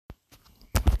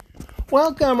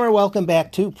Welcome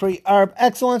back to Pre-Arb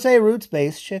Excellence, a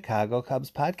roots-based Chicago Cubs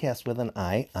podcast with an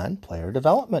eye on player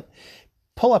development.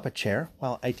 Pull up a chair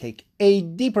while I take a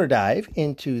deeper dive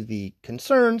into the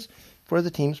concerns for the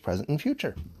team's present and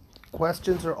future.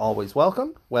 Questions are always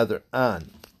welcome, whether on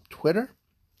Twitter,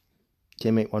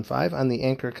 Tim815, on the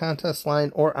Anchor contest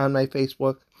line, or on my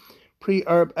Facebook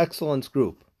Pre-Arb Excellence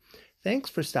group. Thanks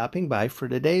for stopping by for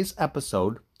today's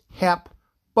episode, Happ,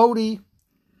 Bote,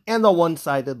 and the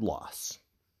one-sided loss.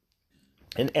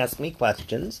 And ask me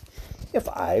questions if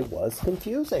I was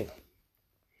confusing.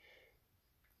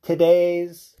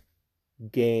 Today's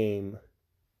game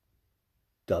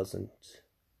doesn't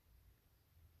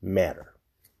matter.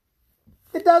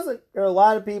 It doesn't. There are a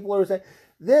lot of people who are saying,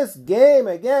 this game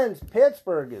against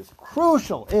Pittsburgh is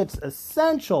crucial. It's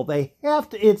essential. They have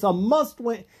to, it's a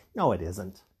must-win. No, it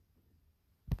isn't.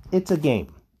 It's a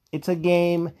game. It's a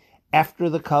game after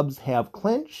the Cubs have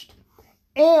clinched,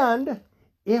 and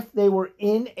if they were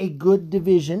in a good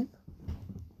division,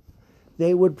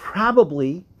 they would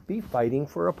probably be fighting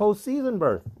for a postseason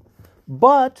berth.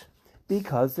 But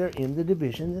because they're in the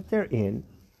division that they're in,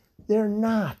 they're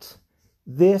not.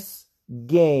 This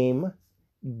game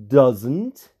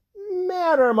doesn't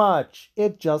matter much.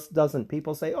 It just doesn't.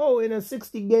 People say, oh, in a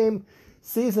 60-game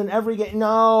season, every game.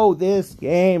 No, this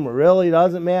game really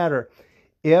doesn't matter.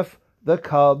 If the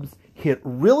Cubs hit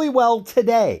really well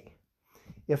today,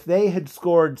 if they had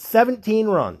scored 17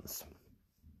 runs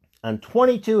on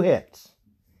 22 hits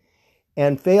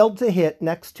and failed to hit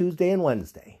next Tuesday and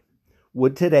Wednesday,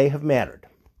 would today have mattered?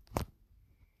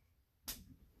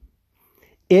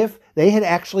 If they had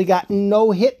actually gotten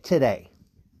no hit today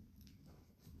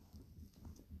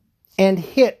and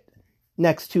hit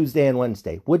next Tuesday and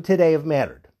Wednesday, would today have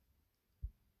mattered?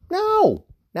 No,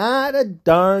 not a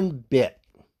darn bit.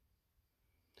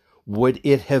 Would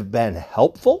it have been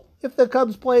helpful if the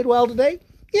Cubs played well today?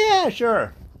 Yeah,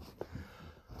 sure.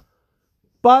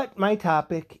 But my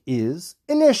topic is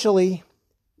initially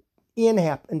Ian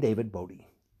Happ and David Bote.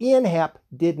 Ian Happ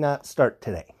did not start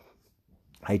today.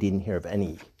 I didn't hear of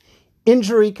any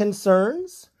injury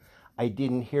concerns. I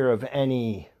didn't hear of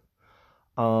any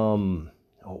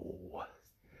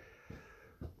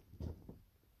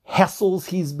hassles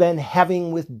he's been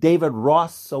having with David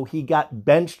Ross, so he got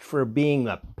benched for being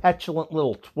a petulant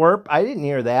little twerp. I didn't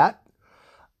hear that.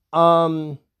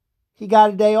 He got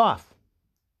a day off.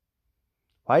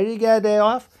 Why did he get a day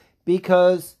off?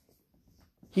 Because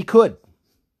he could.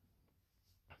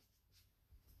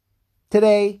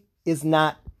 Today is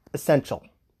not essential.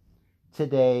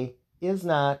 Today is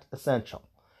not essential.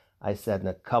 I said in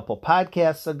a couple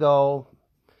podcasts ago,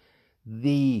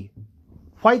 the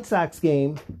White Sox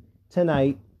game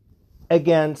tonight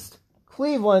against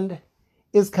Cleveland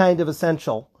is kind of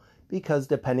essential because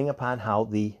depending upon how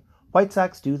the White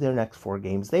Sox do their next 4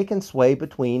 games, they can sway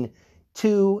between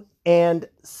 2 and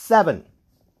 7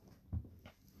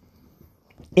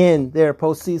 in their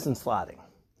postseason slotting.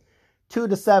 2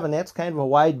 to 7, that's kind of a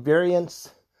wide variance.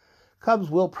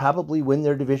 Cubs will probably win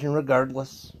their division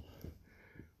regardless.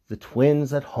 The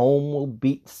Twins at home will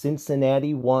beat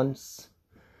Cincinnati once.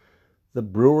 The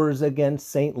Brewers against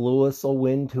St. Louis will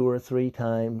win 2 or 3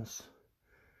 times.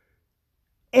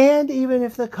 And even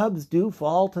if the Cubs do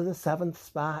fall to the 7th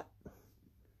spot,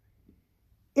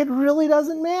 it really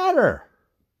doesn't matter.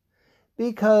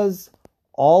 Because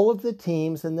all of the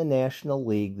teams in the National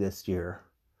League this year,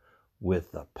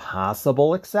 with the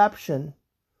possible exception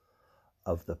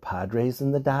of the Padres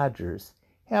and the Dodgers,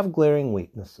 have glaring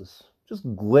weaknesses. Just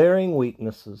glaring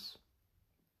weaknesses.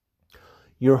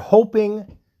 You're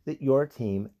hoping that your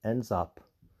team ends up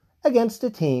against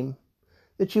a team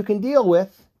that you can deal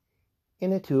with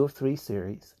in a 2 of 3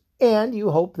 series. And you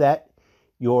hope that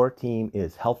your team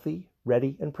is healthy,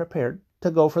 ready, and prepared to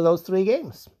go for those 3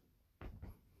 games.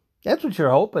 That's what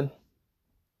you're hoping.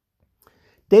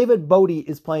 David Bote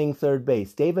is playing third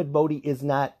base. David Bote is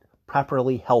not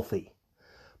properly healthy.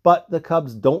 But the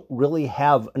Cubs don't really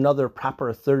have another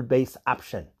proper third base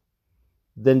option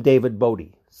than David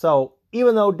Bote. So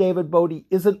even though David Bote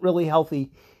isn't really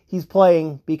healthy, he's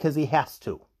playing because he has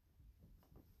to.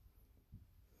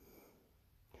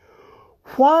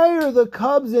 Why are the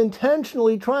Cubs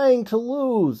intentionally trying to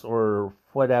lose or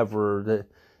whatever?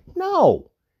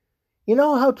 No. You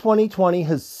know how 2020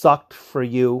 has sucked for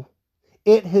you?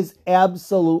 It has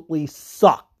absolutely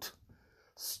sucked.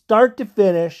 Start to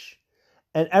finish,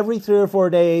 and every 3 or 4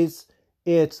 days,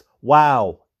 it's,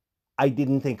 wow, I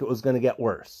didn't think it was going to get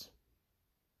worse.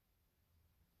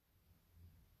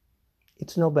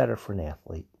 It's no better for an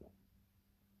athlete.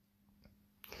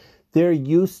 They're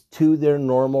used to their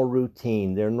normal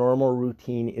routine. Their normal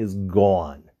routine is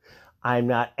gone. I'm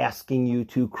not asking you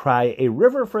to cry a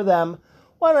river for them.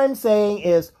 What I'm saying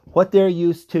is what they're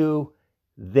used to,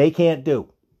 they can't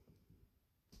do.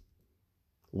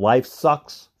 Life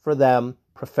sucks for them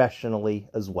professionally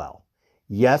as well.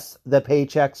 Yes, the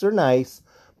paychecks are nice,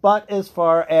 but as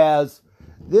far as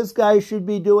this guy should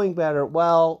be doing better,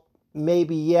 well,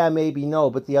 maybe yeah, maybe no,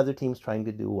 but the other team's trying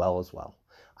to do well as well.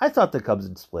 I thought the Cubs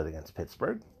had split against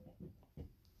Pittsburgh.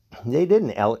 They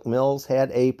didn't. Alec Mills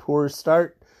had a poor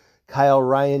start. Kyle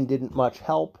Ryan didn't much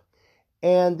help.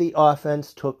 And the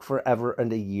offense took forever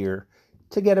and a year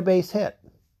to get a base hit.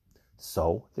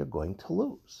 So they're going to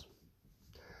lose.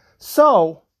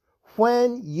 So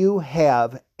when you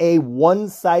have a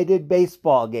one-sided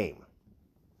baseball game,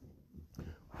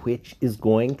 which is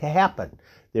going to happen,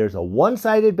 there's a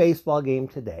one-sided baseball game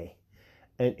today,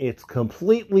 and it's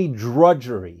completely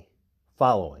drudgery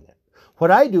following it.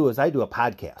 What I do is I do a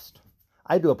podcast.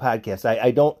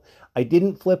 I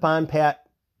didn't flip on Pat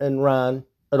and Ron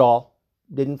at all.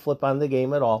 Didn't flip on the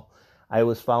game at all. I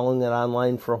was following it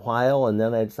online for a while, and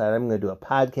then I decided I'm going to do a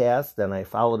podcast. Then I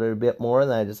followed it a bit more,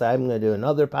 and then I decided I'm going to do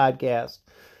another podcast.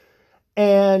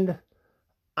 And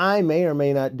I may or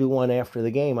may not do one after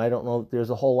the game. I don't know if there's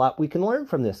a whole lot we can learn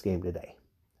from this game today.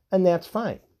 And that's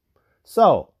fine.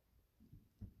 So,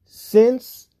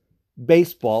 since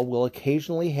baseball will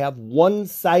occasionally have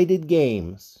one-sided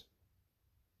games,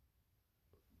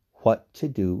 what to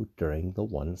do during the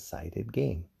one-sided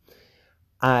game?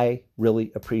 I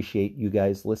really appreciate you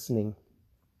guys listening.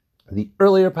 The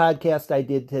earlier podcast I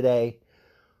did today,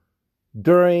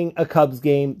 during a Cubs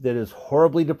game that is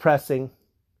horribly depressing.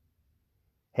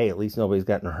 Hey, at least nobody's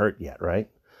gotten hurt yet, right?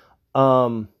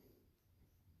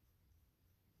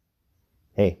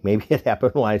 Hey, maybe it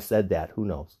happened when I said that. Who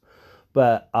knows?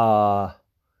 But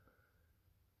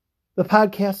the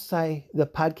podcast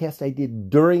I did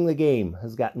during the game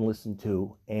has gotten listened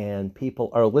to, and people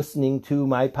are listening to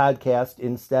my podcast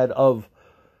instead of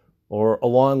or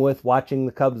along with watching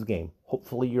the Cubs game.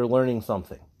 Hopefully you're learning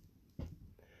something.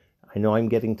 I know I'm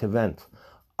getting to vent.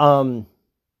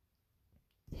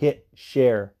 Hit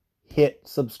share, hit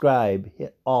subscribe,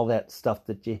 hit all that stuff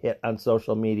that you hit on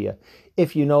social media.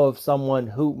 If you know of someone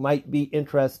who might be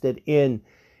interested in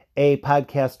a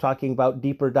podcast talking about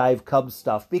deeper dive Cubs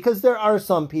stuff, because there are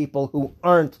some people who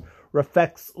aren't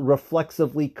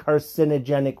reflexively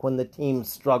carcinogenic when the team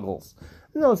struggles.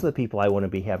 And those are the people I want to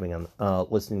be having on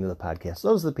listening to the podcast.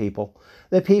 Those are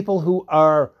the people who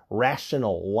are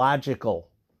rational, logical.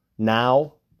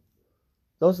 Now,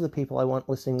 those are the people I want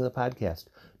listening to the podcast.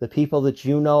 The people that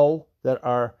you know that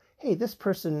are, hey, this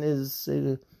person is,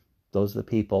 those are the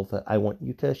people that I want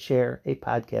you to share a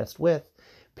podcast with.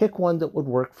 Pick one that would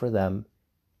work for them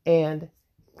and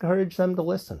encourage them to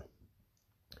listen.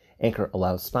 Anchor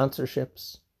allows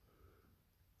sponsorships.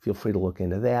 Feel free to look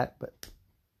into that. But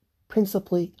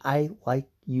principally, I like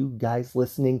you guys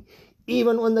listening,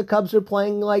 even when the Cubs are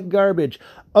playing like garbage.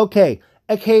 Okay,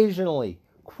 occasionally,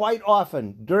 quite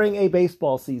often during a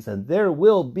baseball season, there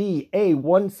will be a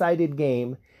one-sided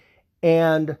game,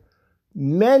 and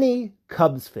many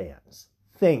Cubs fans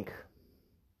think,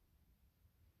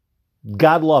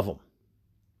 God love them,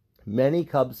 many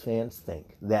Cubs fans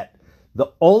think that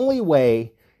the only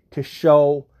way to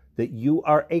show that you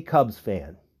are a Cubs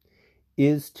fan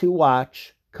is to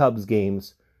watch Cubs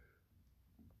games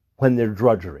when they're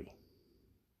drudgery.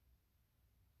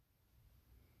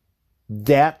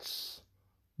 That's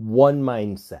one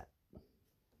mindset.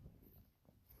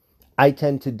 I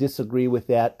tend to disagree with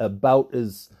that about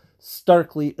as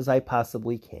starkly as I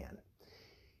possibly can.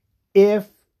 If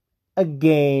a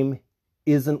game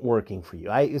isn't working for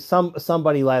you,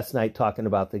 somebody last night talking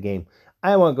about the game,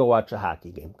 I want to go watch a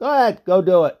hockey game. Go ahead, go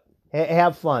do it.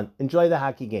 Have fun. Enjoy the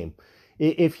hockey game.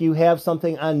 If you have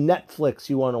something on Netflix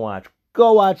you want to watch,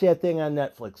 go watch that thing on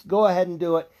Netflix. Go ahead and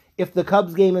do it. If the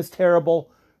Cubs game is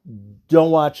terrible,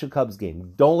 don't watch the Cubs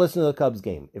game. Don't listen to the Cubs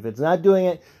game. If it's not doing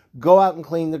it, go out and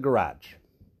clean the garage.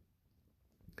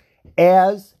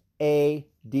 As a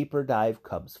deeper dive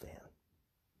Cubs fan,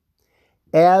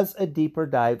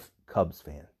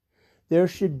 there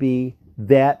should be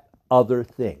that other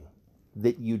thing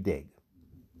that you dig.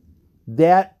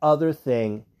 That other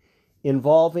thing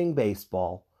involving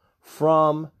baseball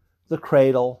from the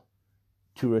cradle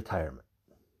to retirement.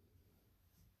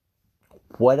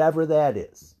 Whatever that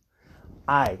is,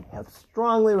 I have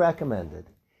strongly recommended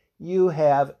you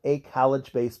have a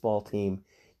college baseball team.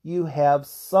 You have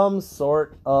some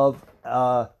sort of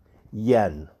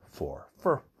yen for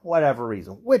whatever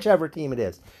reason, whichever team it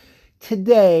is.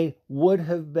 Today would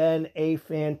have been a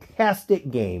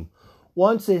fantastic game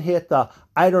once it hit the,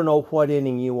 I don't know what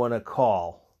inning you want to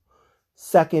call,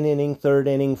 second inning, third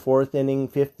inning, fourth inning,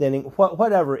 fifth inning,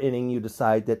 whatever inning you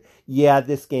decide that, yeah,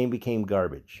 this game became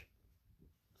garbage.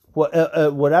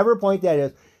 Whatever point that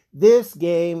is, this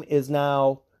game is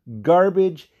now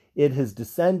garbage. It has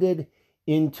descended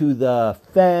into the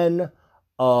fen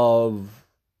of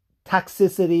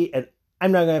toxicity, and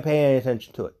I'm not going to pay any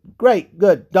attention to it. Great,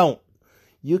 good, don't.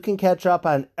 You can catch up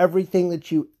on everything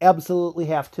that you absolutely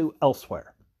have to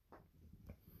elsewhere.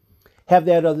 Have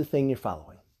that other thing you're following.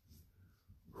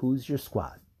 Who's your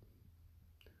squad?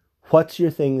 What's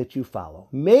your thing that you follow?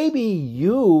 Maybe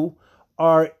you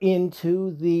are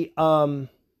into the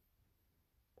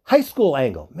high school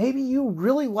angle. Maybe you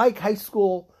really like high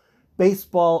school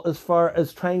baseball as far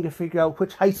as trying to figure out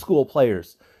which high school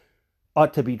players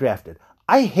ought to be drafted.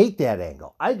 I hate that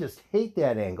angle. I just hate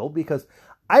that angle because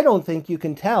I don't think you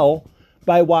can tell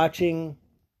by watching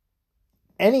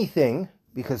anything,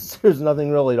 because there's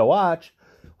nothing really to watch,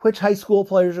 which high school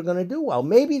players are going to do well.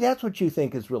 Maybe that's what you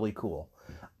think is really cool.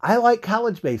 I like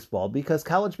college baseball because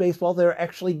college baseball, there are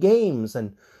actually games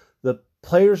and the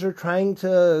players are trying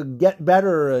to get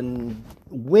better and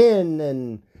win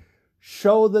and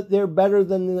show that they're better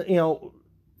than,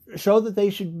 show that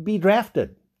they should be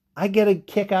drafted. I get a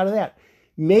kick out of that.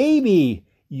 Maybe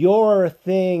your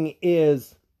thing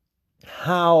is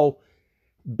how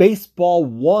baseball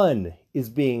 1 is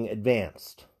being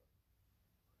advanced.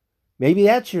 Maybe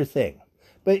that's your thing.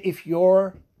 But if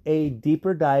you're a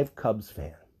deeper dive Cubs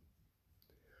fan,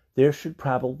 there should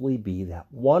probably be that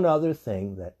one other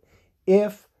thing that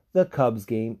if the Cubs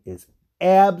game is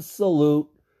absolute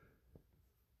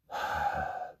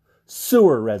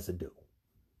sewer residue,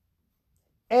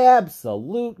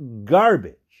 absolute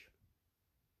garbage,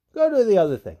 go to the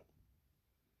other thing.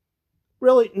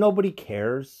 Really, nobody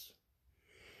cares.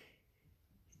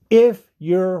 If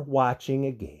you're watching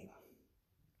a game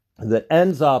that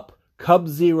ends up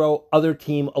Cubs 0, other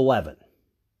team 11,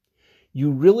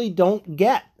 you really don't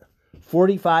get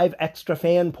 45 extra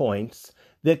fan points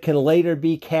that can later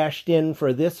be cashed in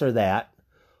for this or that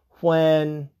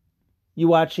when you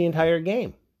watch the entire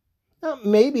game. Now,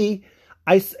 maybe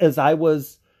as I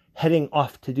was heading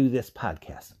off to do this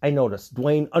podcast, I noticed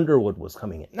Duane Underwood was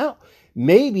coming in. Now,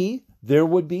 maybe there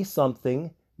would be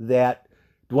something that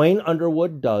Duane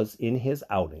Underwood does in his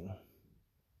outing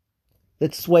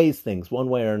that sways things one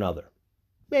way or another.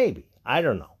 Maybe. I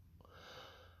don't know.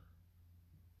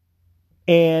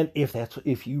 And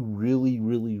if you really,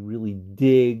 really, really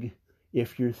dig,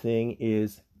 if your thing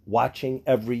is watching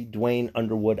every Duane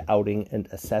Underwood outing and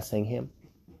assessing him,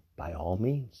 by all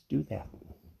means, do that.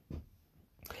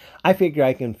 I figure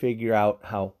I can figure out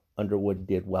how Underwood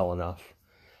did well enough.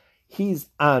 He's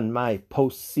on my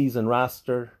postseason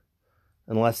roster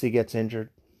unless he gets injured.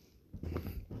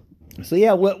 So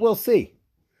yeah, we'll see.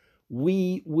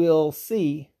 We will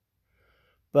see.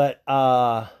 But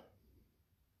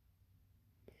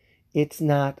it's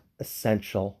not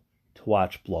essential to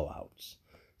watch blowouts.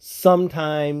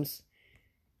 Sometimes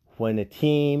when a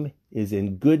team is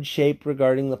in good shape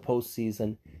regarding the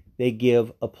postseason, they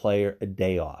give a player a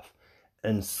day off.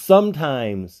 And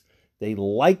sometimes they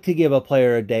like to give a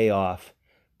player a day off,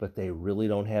 but they really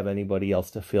don't have anybody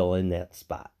else to fill in that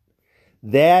spot.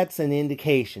 That's an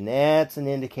indication. That's an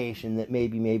indication that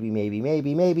maybe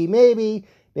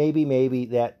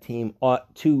that team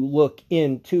ought to look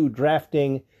into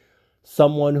drafting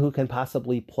someone who can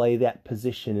possibly play that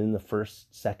position in the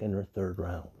first, second, or third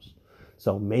rounds.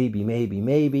 So maybe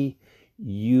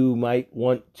you might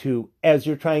want to, as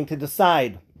you're trying to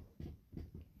decide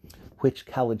which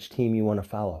college team you want to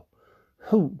follow,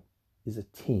 who is a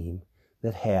team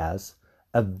that has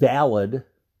a valid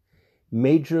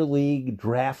major league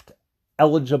draft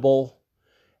eligible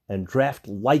and draft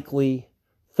likely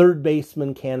third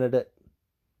baseman candidate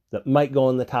that might go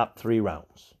in the top 3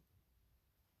 rounds.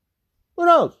 Who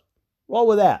knows? Roll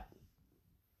with that.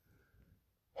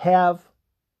 Have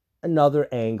another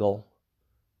angle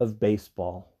of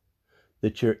baseball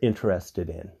that you're interested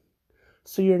in,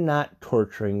 so you're not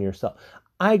torturing yourself.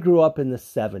 I grew up in the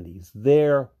 70s.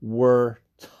 There were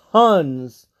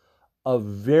tons of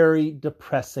very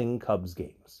depressing Cubs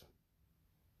games.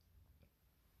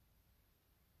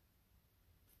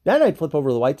 Then I'd flip over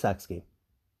to the White Sox game.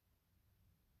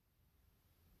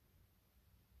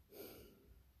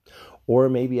 Or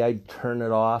maybe I'd turn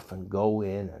it off and go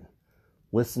in and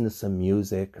listen to some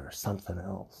music or something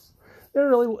else.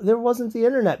 There wasn't the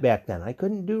internet back then. I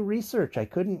couldn't do research. I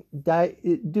couldn't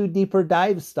do deeper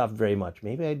dive stuff very much.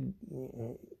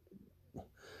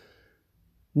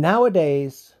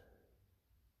 Nowadays,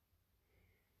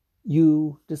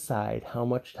 you decide how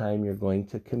much time you're going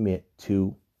to commit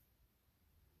to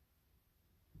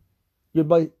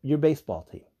your baseball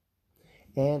team.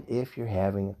 And if you're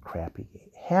having a crappy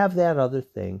game, have that other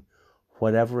thing,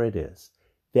 whatever it is.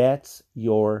 That's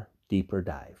your deeper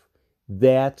dive.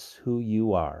 That's who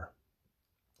you are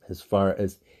as far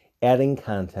as adding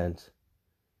content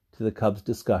to the Cubs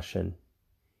discussion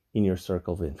in your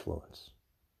circle of influence.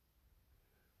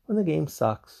 When the game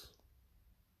sucks,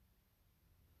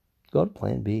 go to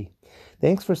plan B.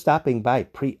 Thanks for stopping by.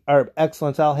 Pre-Arb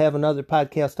Excellence. I'll have another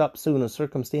podcast up soon as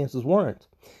circumstances warrant.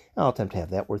 I'll attempt to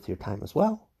have that worth your time as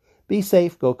well. Be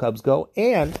safe, go Cubs go,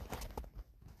 and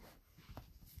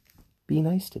be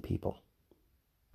nice to people.